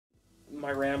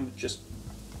my RAM just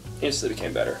instantly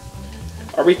became better.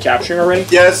 Are we capturing already?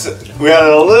 Yes, we had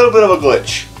a little bit of a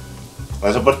glitch.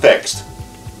 That's but fixed.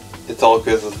 It's all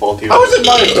Chris's fault. How is it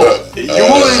my fault? You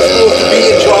weren't supposed to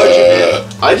be in charge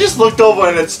of it. I just looked over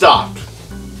and it stopped.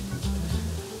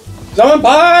 Someone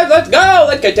pause! Let's go!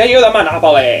 Let's continue the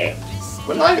Monopoly!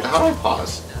 How do I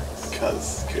pause?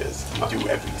 Because Chris, you do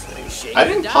everything. I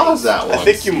didn't pause that one. I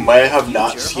think you might have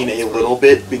not seen a little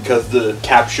bit because the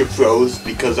capture froze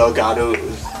because Elgato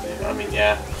was. I mean,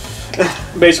 yeah.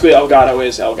 Basically, Elgato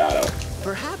is Elgato.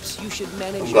 Perhaps you should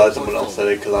manage. I'm glad someone else said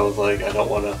it because I was like, I don't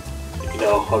want to. You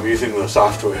know, I'm using the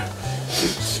software.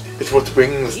 It's what's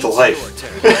bringing this to life.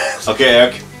 Okay,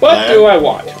 Eric. What do I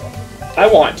want? I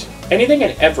want anything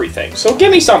and everything. So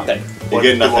give me something. You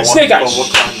get nothing. Snake eyes.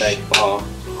 What kind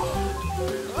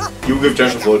of You give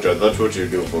Josh a blowjob. That's what you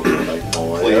do for like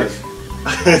more. please.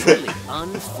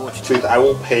 Unfortunately. Please, I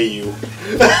will pay you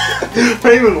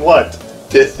Payment what?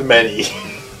 this many.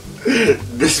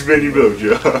 This many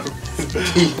blowjobs.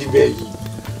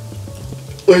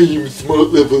 I am smart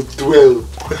level 12.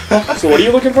 So what are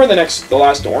you looking for? The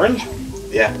last orange?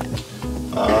 Yeah.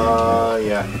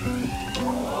 Yeah.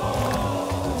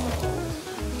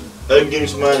 I'm getting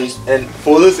some money. And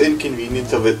for this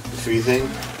inconvenience of it freezing,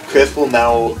 Chris will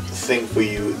now sing for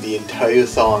you the entire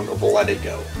song of Let It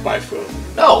Go by Frozen.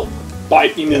 No.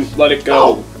 You mean Let It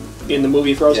Go in the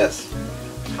movie Frozen? Yes.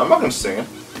 I'm not gonna sing it.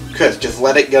 Chris, just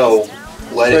let it go.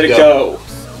 Let Let it it go. go.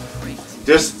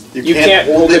 Just You can't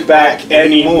hold it back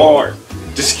anymore.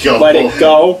 Just go. Let it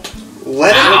go.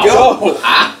 Let Ow. it go.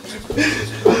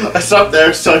 I stopped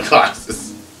Eric's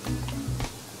sunglasses.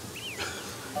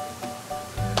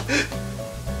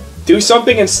 Do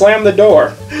something and slam the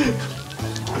door.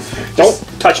 Don't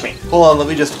touch me. Hold on, let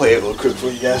me just play it real quick for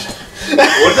you guys. Would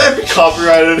that be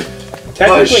copyrighted?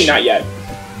 Technically Hush. not yet.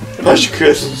 Hush,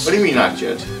 Chris. What do you mean not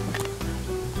yet?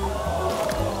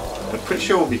 I'm pretty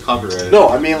sure it will be copyrighted. No,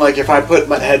 I mean like if I put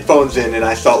my headphones in and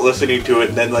I start listening to it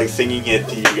and then like singing it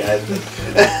to you guys.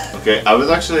 Okay, I was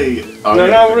actually.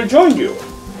 Then I would have joined you.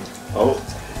 Oh.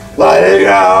 Let it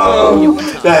go.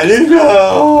 Let it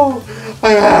go.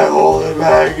 I can't hold it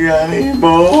back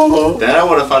anymore. Then I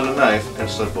would have found a knife and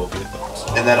slit both your thumbs.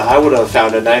 And then I would have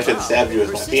found a knife and stabbed you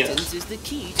with my penis. Persistence is the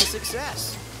key to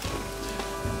success.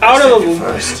 Out of the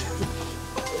First.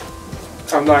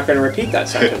 I'm not going to repeat that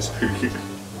sentence.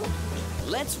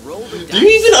 Let's roll the dice. Do you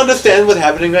even understand what's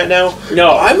happening right now?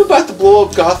 No. I'm about to blow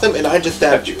up Gotham and I just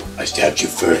stabbed you. I stabbed you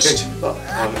first. Oh,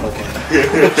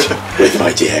 okay. With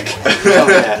my dick. Oh,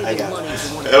 yeah, I got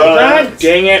it. God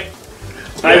dang it.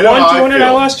 I You know won how I 200, I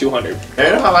feel. lost 200. I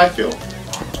know how I feel.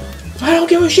 I don't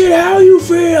give a shit how you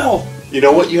feel. You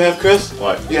know what you have, Chris?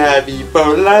 What? You have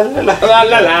Ebo la la la. La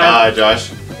la la. Josh.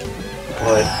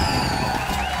 What?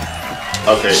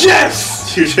 Okay.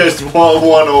 Yes! You just won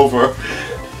one over.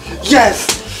 Yes!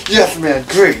 Yes, man.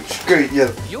 Great. Great.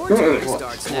 Yes. Your turn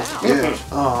starts now. Yeah.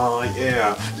 Oh,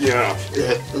 yeah. Yeah.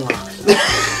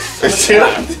 I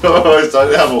started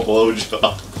to have a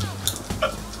blowjob.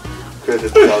 Chris,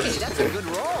 it's Hey, that's a sucks. good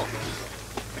roll.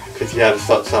 Because you had to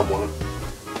suck someone.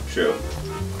 True.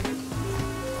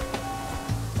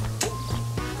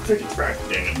 Freaking crap,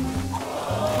 dang it.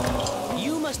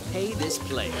 You must pay this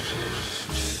player.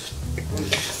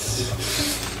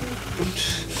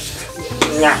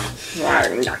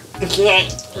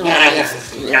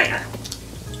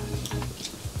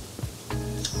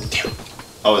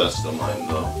 Oh, that's still mine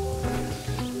though.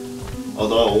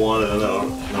 Although I wanted to know.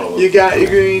 No. You got your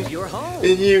green, You're home.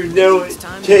 and you know It's it.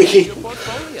 time to Take look at it. your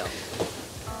portfolio.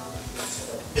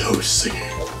 No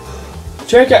singing.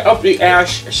 Take it up the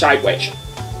ash sideways.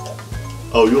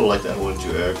 Oh, you'll like that, wouldn't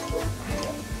you, Eric?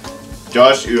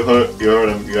 Josh, you heard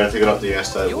him. You gotta take it up the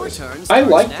ass Your sideways. turn starts I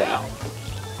like now.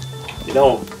 that. You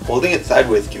know, holding it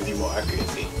sideways gives you more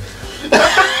accuracy.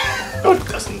 No, it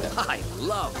doesn't. I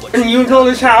love what And you know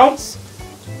this how?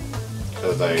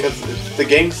 Because I. Because it's the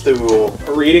gangster rule.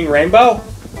 Reading Rainbow?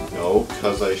 No,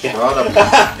 because I Yeah. shot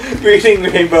him. Reading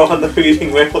Rainbow on the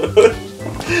Reading Railroad.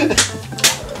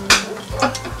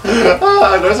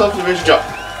 That's observation job.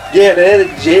 Get out of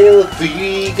jail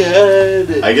free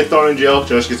good. I get thrown in jail,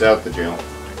 Josh gets out of the jail.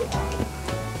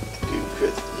 Dude,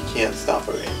 Chris, you can't stop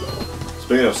a rainbow.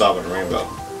 Speaking of stopping a rainbow.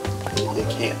 You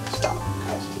can't stop.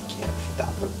 Chris, you can't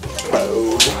stop a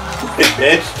rainbow.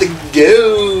 It's the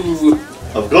go.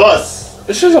 Of course!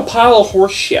 This is a pile of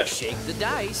horse shit. Shake the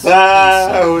dice.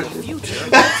 Wow. And see what the future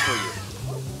holds for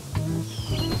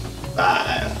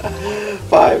you.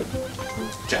 5.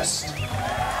 Just.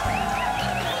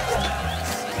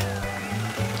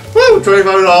 Woo!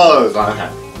 $25 on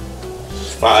hand.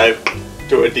 5.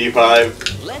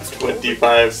 25. Let's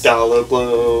 $25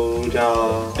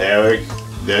 blowjob. Eric,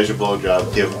 there's your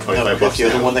blowjob. Give him No, 25 because bucks. you're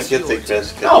the now. one that gets it,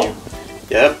 Chris. 'cause No.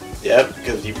 you- Yep,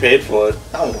 because you paid for it.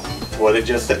 No. What it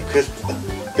just said, Chris.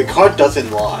 The card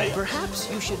doesn't lie. Perhaps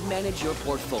you should manage your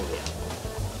portfolio.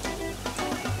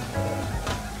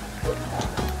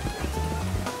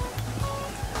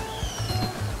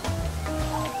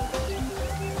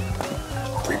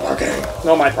 Free parking.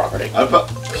 No, my property.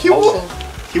 He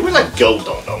was a goat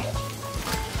on them.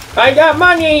 I got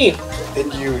money!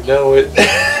 And you know it.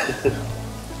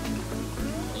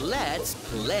 Let's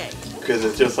play. Because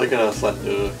it's just like a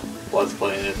Let's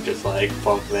Play, and it's just like,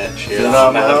 fuck that shit.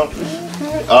 Uh-oh.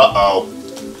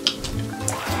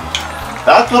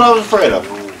 That's what I was afraid of.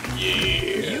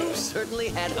 You certainly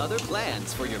had other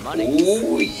plans for your money.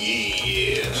 Ooh,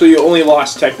 yeah. So you only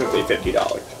lost technically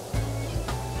 $50.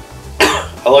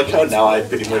 I like how now I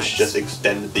pretty much just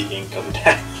extended the income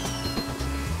tax.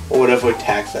 Or whatever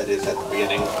tax that is at the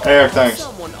beginning. Eric, thanks.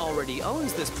 Someone already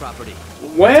owns this property.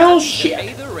 Well, Pay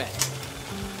shit. the rent.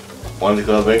 Want to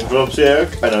go bankruptcy,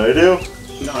 Eric? I know you do.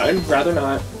 No, I'd rather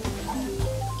not.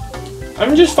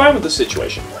 I'm just fine with the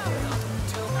situation.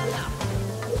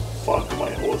 Fuck my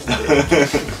whole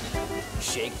thing.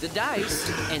 Shake the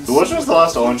dice and So which see was the what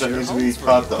last orange that future needs to be holds for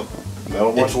caught you. though?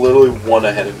 Metal It's one? literally one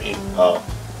ahead of me. Oh.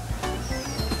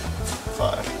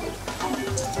 5.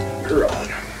 You're on.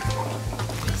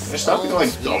 Stop being like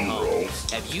Sweet dumb home.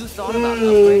 rolls. Have you thought about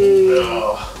upgrading?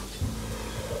 Ugh.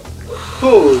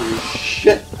 Holy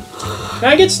shit. Can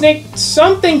I get Snake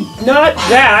something? Not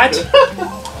that!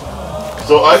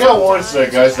 So I got one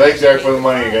snake, guys. Thanks, Eric, for the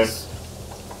money again.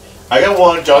 I got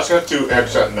one, Josh got 2,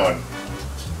 Eric got none.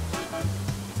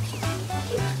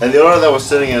 And the order that was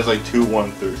sitting is like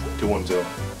 210.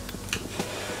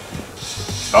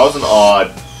 That was an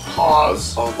odd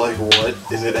pause. I was like, what?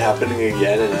 Is it happening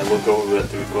again? And I look over at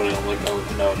the recording and I'm like, oh,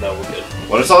 no, we're good.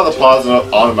 When I saw the pause, it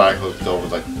automatically looked over. It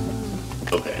was like,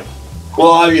 okay.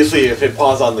 Well, obviously, if it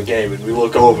paused on the game and we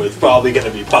look over, it's probably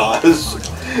gonna be paused.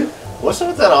 What's up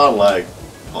with that on lag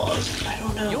pause? I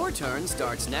don't know. Your turn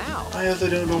starts now. I also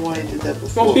don't know why I did that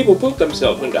before. Most people poop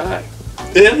themselves and die.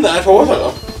 In that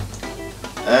order.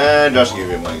 And Josh can give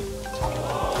you money.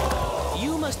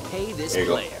 You must pay this There you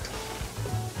go. player.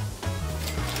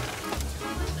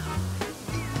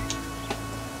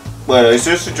 Wait, are you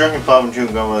seriously drinking pop and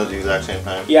chewing gum at the exact same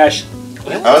time? Yeah,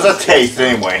 How does that taste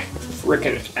anyway?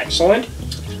 freaking excellent.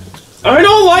 I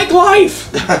don't like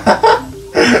life!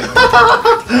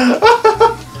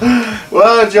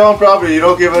 Well, it's your own property. You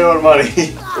don't give anyone money.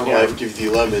 Your life gives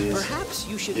you lemons. Perhaps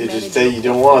you should You manage just say you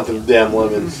don't want them damn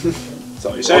lemons. That's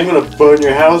all you I'm say. gonna burn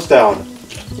your house down.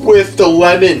 With the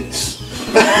lemons.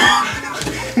 I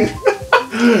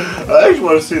actually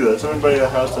want to see that. Somebody in the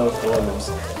house down with lemons.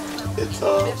 It's,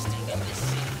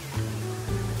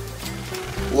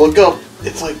 look up,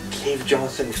 it's like Cave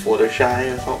Johnson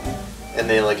Fluttershy or something. And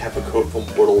they like have a quote from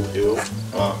Portal 2.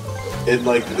 And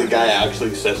like the guy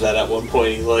actually says that at one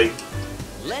point. He's like,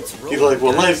 Let's roll well, the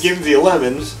life dice. gives you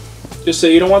lemons. Just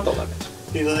say you don't want the lemons.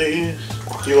 He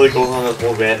like goes on this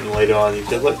whole rant, and later on he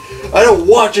says like, I don't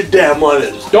want your damn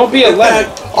lemons. Don't be a In lemon.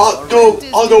 fact, I'll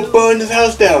go burn this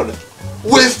house down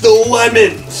with the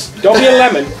lemons. Don't be a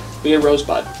lemon. Be a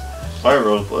rosebud. My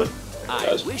rosebud. I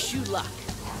Does. wish you luck.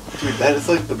 Dude, that is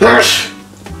like the best.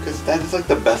 Because that is like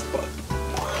the best bud.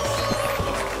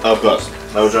 Of course.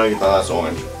 I was trying to get the last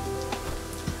orange.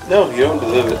 No, you don't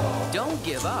deserve it. Don't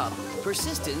give up.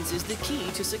 Persistence is the key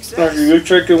to If success. you're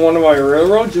tricking one of my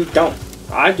railroads, you don't.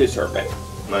 I deserve it.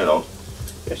 No, I don't.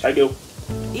 Yes, I do.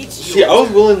 It's See, I was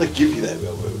willing to give you that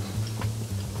railroad.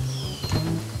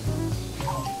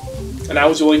 And I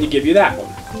was willing to give you that one.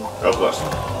 Of course.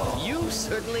 You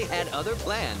certainly had other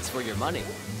plans for your money.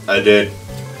 I did.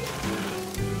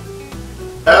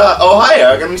 Oh, hi,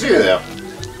 Eric. I didn't see you there.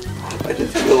 I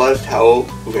just realized how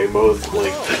Rainbow's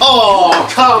like. Oh,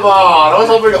 come on. I was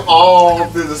hoping all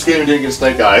through this game you didn't get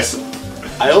Snake Eyes.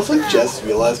 I also just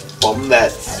realized from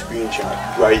that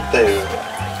screenshot right there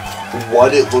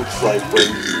what it looks like when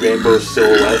Rainbow's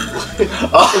silhouette.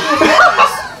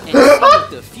 And see what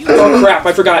the future Oh crap,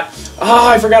 I forgot.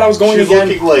 I forgot I was going She's again.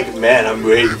 looking like, man, I'm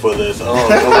waiting for this. Oh,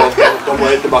 come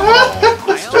right to my. Oh,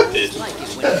 I stupid. always like it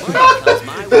when a money comes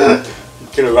my way.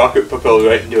 Gonna rocket propel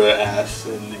right into her ass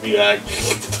and be like.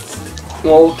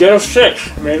 Well, get a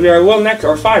 6. Maybe I will next,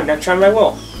 or 5 next time I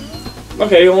will.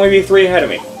 Okay, you'll only be 3 ahead of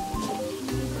me.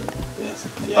 Yes.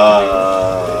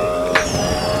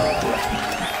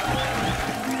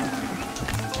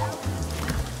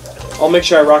 I'll make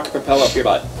sure I rocket propel up your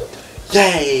butt.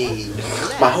 Yay!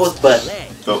 My horse butt. Play.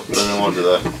 Oh, I didn't want to do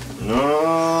that.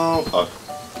 No. Fuck.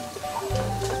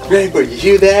 Rainbow, you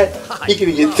hear that? You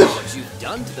can get some. What you've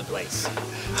done to the place.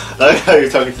 I like how you're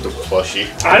talking to the plushie.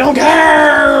 I don't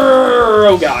care!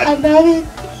 Oh god. I'm not it.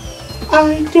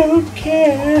 I don't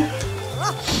care.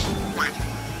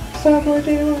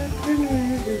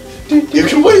 You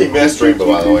can play Mist Rainbow,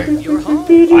 by the way. You're home.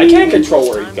 I can't control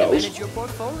where he Time to goes. manage your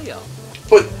portfolio.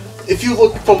 But if you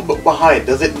look from behind,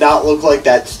 does it not look like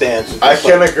that stance? It's I just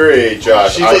can like, agree,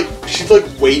 Josh. she's like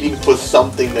waiting for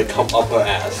something to come up her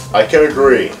ass. I can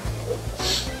agree.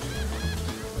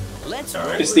 Let's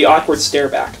It's the awkward stare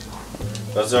back.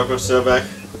 That's our step back.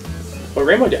 What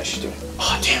Rainbow Dash is doing.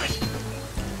 Oh, damn it.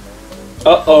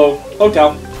 Uh-oh.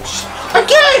 Hotel.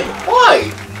 Again!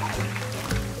 Why?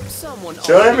 Someone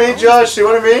See what I mean, Josh? See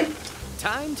what I mean?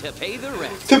 Time to pay the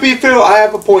rent. To be fair, I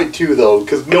have a point too, though,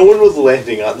 because no one was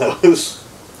landing on those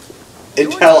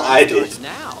until I did.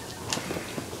 Now.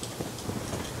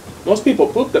 Most people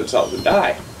poop themselves and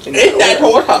die. In that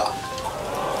water.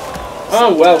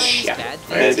 Oh, well, shit.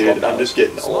 Man, dude, I'm just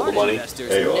getting all the money.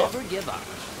 There you are. Never give up.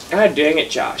 God dang it,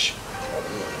 Josh.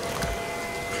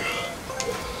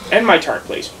 End my turn,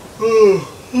 please.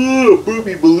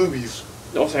 Booby baloobies.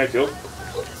 No, thank you.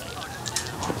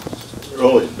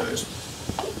 Rolling dice.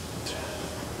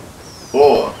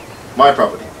 4. My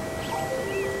property.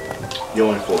 You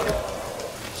only 4.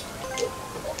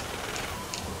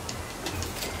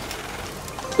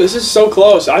 This is so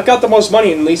close. I've got the most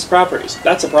money in leased properties.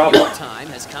 That's a problem. Your time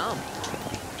has come.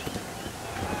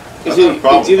 It's That's not a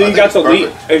problem. either I you think got it's the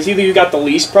perfect. it's either you got the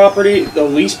least properties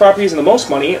and the most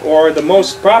money, or the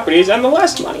most properties and the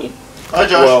less money. Hi,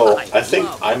 Josh. Well, I think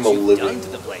love I'm a what you've living done to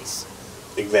the place.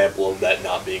 example of that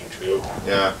not being true.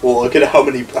 Yeah. Well, look at how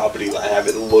many properties I have,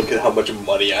 and look at how much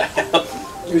money I have.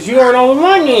 Because you earn all the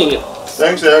money.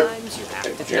 Thanks, Eric. Sometimes you have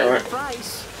to pay Yeah, the right.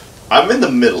 price. I'm in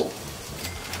the middle.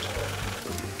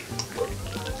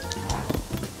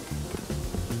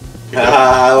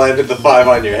 I landed the 5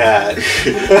 on your hat.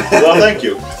 Well, thank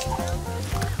you.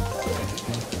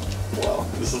 Well,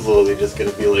 this is literally just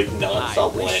gonna be like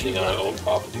non-stop landing on our own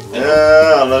property.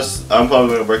 Yeah, unless I'm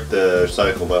probably gonna break the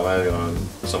cycle by landing on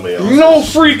somebody else. No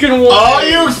freaking way. Are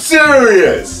you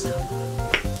serious?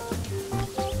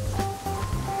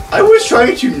 I was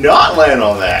trying to not land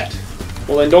on that.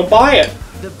 Well, then don't buy it.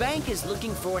 The bank is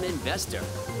looking for an investor.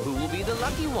 Who will be the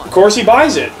lucky one? Of course he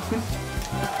buys it.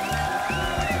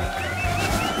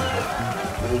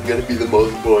 This is gonna be the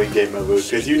most boring game ever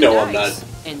because you know I'm not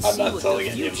selling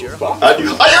any of those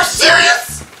properties. Are you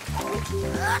serious?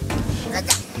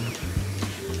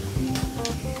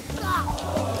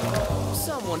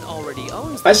 Someone already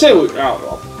owns. I say, oh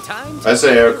well, Time to I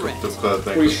say pay Eric the rent. the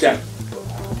thing. we should.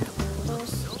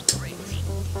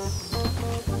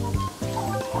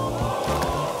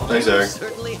 Thanks, Eric.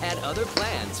 Certainly had other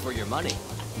plans for your money.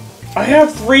 I have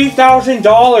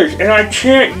 $3,000 and I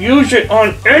can't use it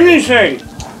on anything.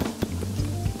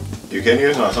 You can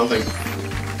use it on something.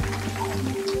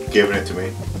 Giving it to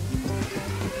me.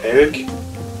 Eric,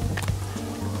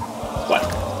 What?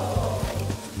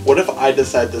 what if I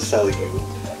decide to sell you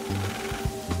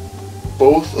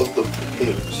both of the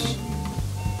pigs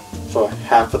for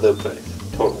half of their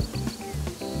price total?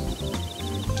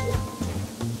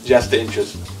 Just the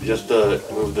interest, just to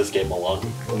move this game along.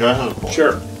 No, that's not a point.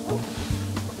 Sure.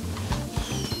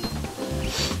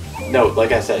 No,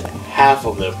 like I said, half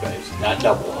of their price, not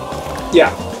double. Yeah.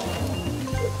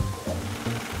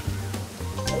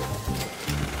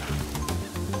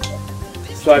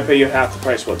 So I pay you half the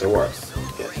price what they're worth.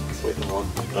 Yeah, wait a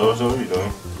moment. Oh, so what are you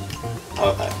doing?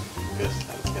 Okay. Yes,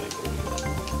 I was gonna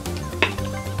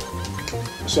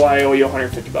go. So I owe you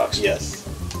 $150. Yes.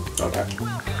 Okay.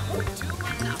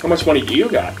 How much money do you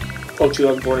got? Oh,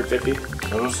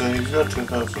 $2,450. I was saying he's got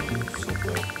 2,000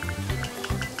 something.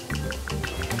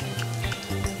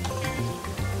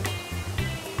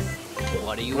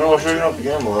 What do you No, I'll want? show you up the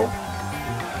game a little.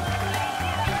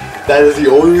 That is the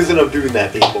only reason I'm doing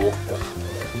that, people.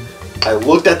 I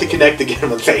looked at the Kinect again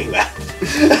when saying that.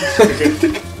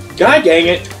 God dang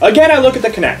it. Again, I look at the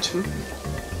Kinect.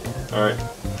 Alright.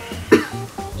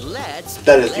 Let's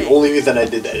That is the play. only reason I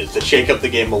did that, is to shake up the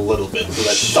game a little bit so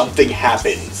that something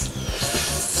happens.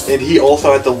 And he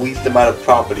also had the least amount of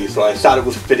property, so I thought it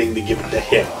was fitting to give it to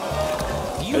him.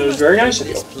 You It was must very be nice of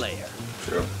this you. player.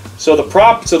 Sure. So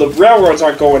the railroads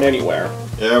aren't going anywhere.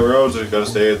 Yeah, roads are gonna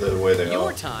stay the way they Your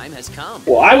are. time has come.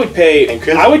 Well, I would pay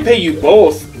you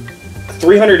both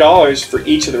 $300 for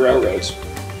each of the railroads.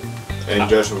 And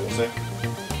Joshua will say?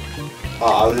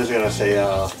 I was just gonna say,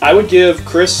 I would give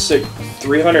Chris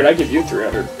 $300. I'd give you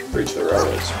 $300 for each of the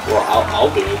railroads. well,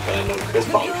 I'll do it, but I know Chris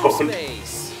probably Your won't.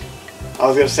 space. I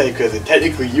was gonna say, because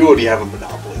technically you already have a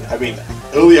monopoly. I mean,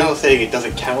 earlier I was saying it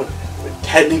doesn't count, but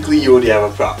technically you already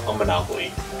have a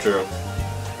monopoly. True.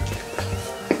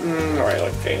 Alright,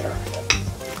 like fair.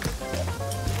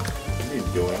 What are you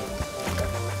doing?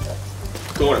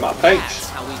 Going to my page. That's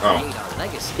how we Oh. create our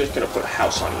legacy. Just gonna put a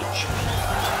house on each.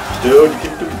 Dude, you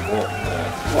can do more than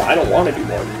that. Well, I don't want to do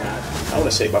more than that. I want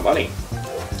to save my money.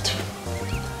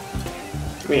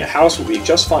 I mean, a house would be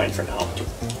just fine for now.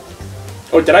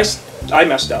 Oh, did I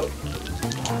messed up.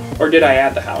 Or did I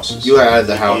add the houses? You had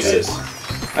the houses.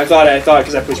 I thought,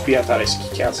 because I pushed B, I thought I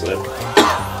canceled it.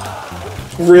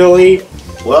 Really?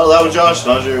 Well, that was Josh,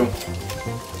 not you.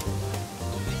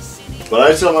 But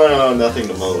I still want to know nothing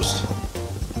the most.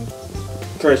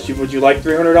 Chris, would you like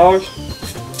 $300?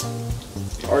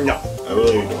 Or no? I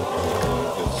really don't know.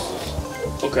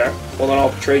 Okay. Well, then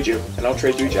I'll trade you. And I'll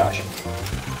trade you, Josh. It's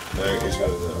got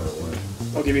it that way.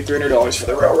 I'll give you $300 for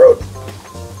the railroad.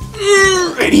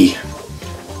 Ready.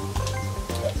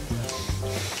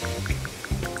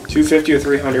 250 or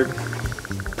 300. I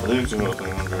think it's about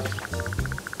 300.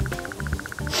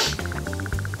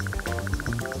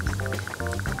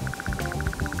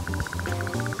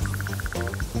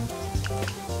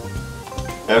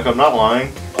 Heck, I'm not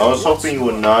lying. I was hoping you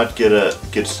would not get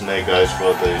Snake Eyes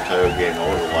for the entire game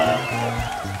overlap.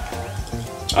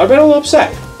 I'd have been a little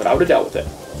upset, but I would have dealt with it.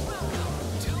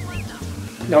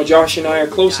 Now Josh and I are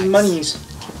close in monies.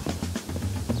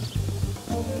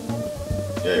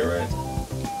 Yeah, you're right.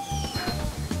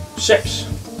 6.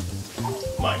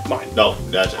 Mine. Mine. No,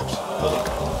 that's X.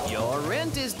 Your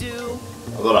rent is due.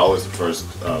 I thought I was the first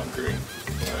green.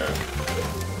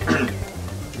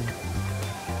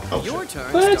 Oh, Your shit.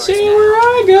 turn Let's starts see now. where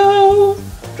I go.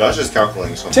 Josh is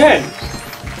calculating something. 10.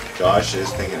 Josh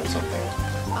is thinking of something.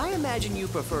 I imagine you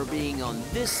prefer being on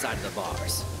this side of the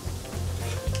bars.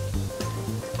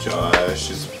 Josh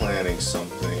is planning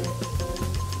something.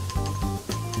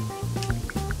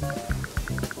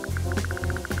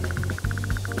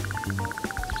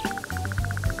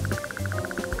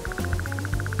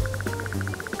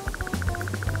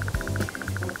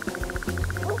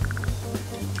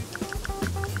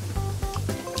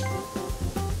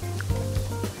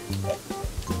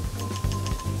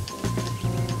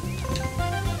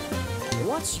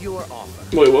 What's your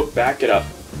offer? Wait, what? Back it up.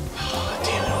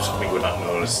 Damn it, I was hoping you would not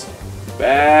notice.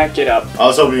 Back it up. I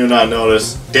was hoping you would not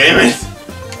notice. Damn it!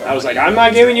 I was like, I'm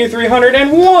not giving you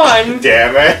 301.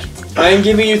 Damn it! I'm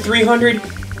giving you 300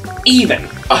 even.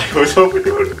 I was hoping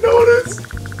you would notice.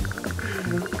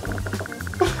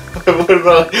 What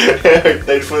about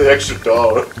thanks for the extra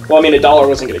 $1? Well, I mean, $1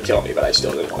 wasn't going to kill me, but I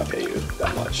still didn't want to pay you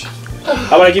that much.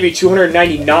 How about I give you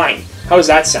 299? How does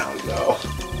that sound? No. I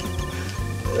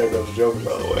think I was joking,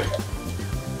 by the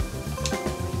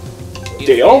way.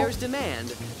 Deal? If there's demand,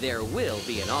 there will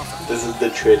be an offer. This is the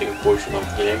trading portion of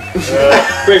the game.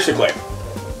 Basically.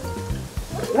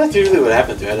 That's usually what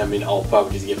happens, right? I mean, all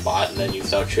properties get bought and then you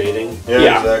start trading.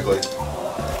 Yeah. Exactly.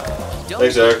 Don't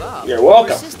Thanks, Eric. give up. You're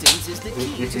welcome. Persistence is the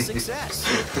key to success.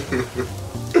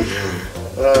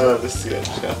 This is good.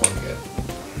 Just got one again.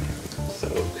 So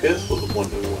Chris was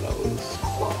wondering what I was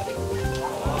flying.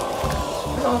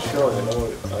 I'm not sure. I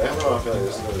have no feeling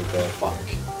this is going to be bad. Fuck.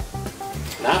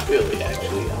 Not really,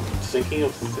 actually. I'm thinking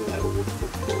of something that would work for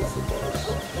both of us.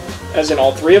 As in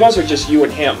all three of us, or just you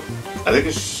and him? I think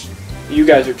it's. You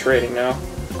guys are trading now.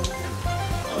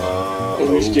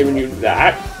 Who's giving you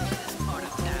that?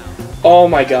 Oh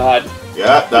my god.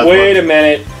 Yeah, that's Wait a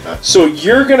minute. So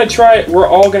you're gonna try. We're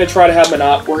all gonna try to have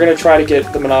We're gonna try to get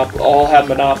the all have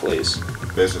monopolies.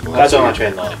 basically. That's what all I'm I'm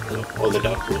trying to or the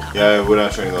duck rule. Yeah, we're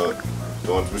not showing the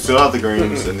ones. We still have the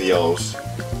greens and the yellows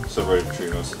separated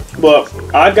between us. Look,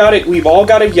 I've got it. We've all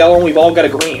got a yellow and we've all got a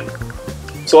green.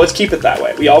 So let's keep it that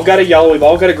way. We all got a yellow. We've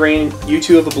all got a green. You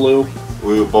two have a blue.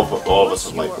 We were both, all of us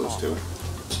have light blues too.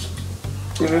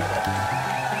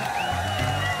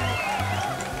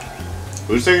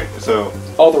 Who's taking? So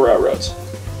All the railroads.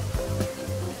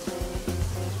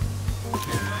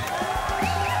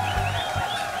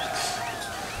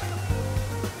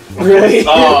 Really?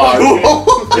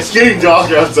 oh, it's getting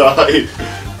dark outside.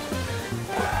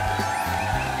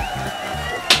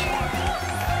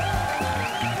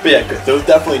 But yeah, Chris, there was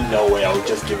definitely no way I was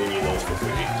just giving you those for free.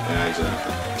 Yeah,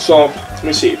 exactly. So let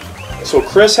me see. So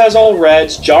Chris has all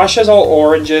reds. Josh has all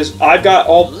oranges. I've got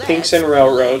all pinks and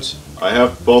railroads. I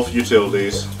have both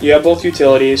utilities. You have both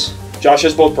utilities. Josh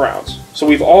has both browns. So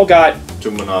we've all got 2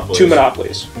 monopolies. 2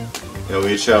 monopolies. And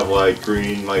we each have like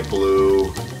green, light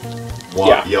blue,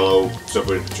 Yeah. yellow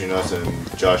separated between us,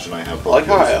 and Josh and I have I both. like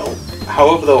how blues.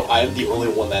 however, though, I'm the only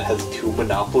one that has 2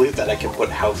 monopolies that I can put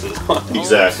houses on.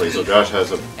 Exactly. So Josh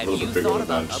has a Have little you bit bigger thought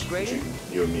about advantage.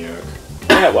 upgrading? You and me, Eric.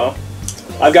 Yeah, well,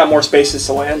 I've got more spaces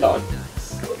to land on.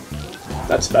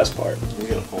 That's the best part. You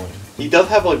got a point. He does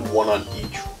have like one on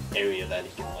each area that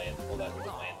he can land. Well, that he can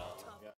land